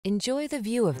Enjoy the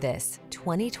view of this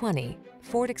 2020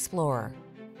 Ford Explorer.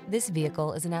 This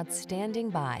vehicle is an outstanding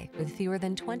buy with fewer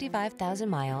than 25,000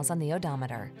 miles on the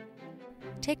odometer.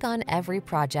 Take on every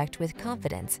project with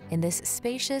confidence in this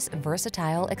spacious,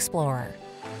 versatile Explorer.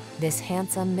 This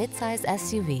handsome midsize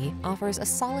SUV offers a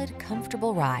solid,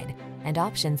 comfortable ride and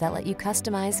options that let you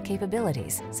customize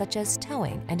capabilities such as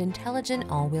towing and intelligent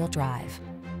all-wheel drive.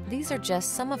 These are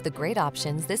just some of the great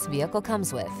options this vehicle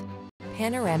comes with: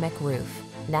 panoramic roof,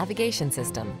 navigation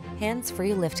system,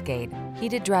 hands-free liftgate,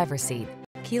 heated driver's seat,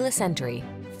 keyless entry,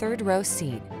 third row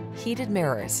seat, heated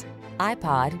mirrors,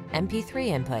 iPod, MP3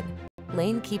 input,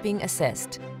 lane keeping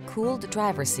assist, cooled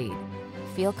driver's seat.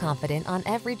 Feel confident on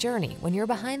every journey when you're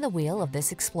behind the wheel of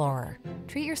this Explorer.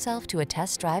 Treat yourself to a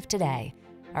test drive today.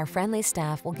 Our friendly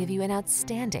staff will give you an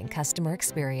outstanding customer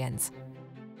experience.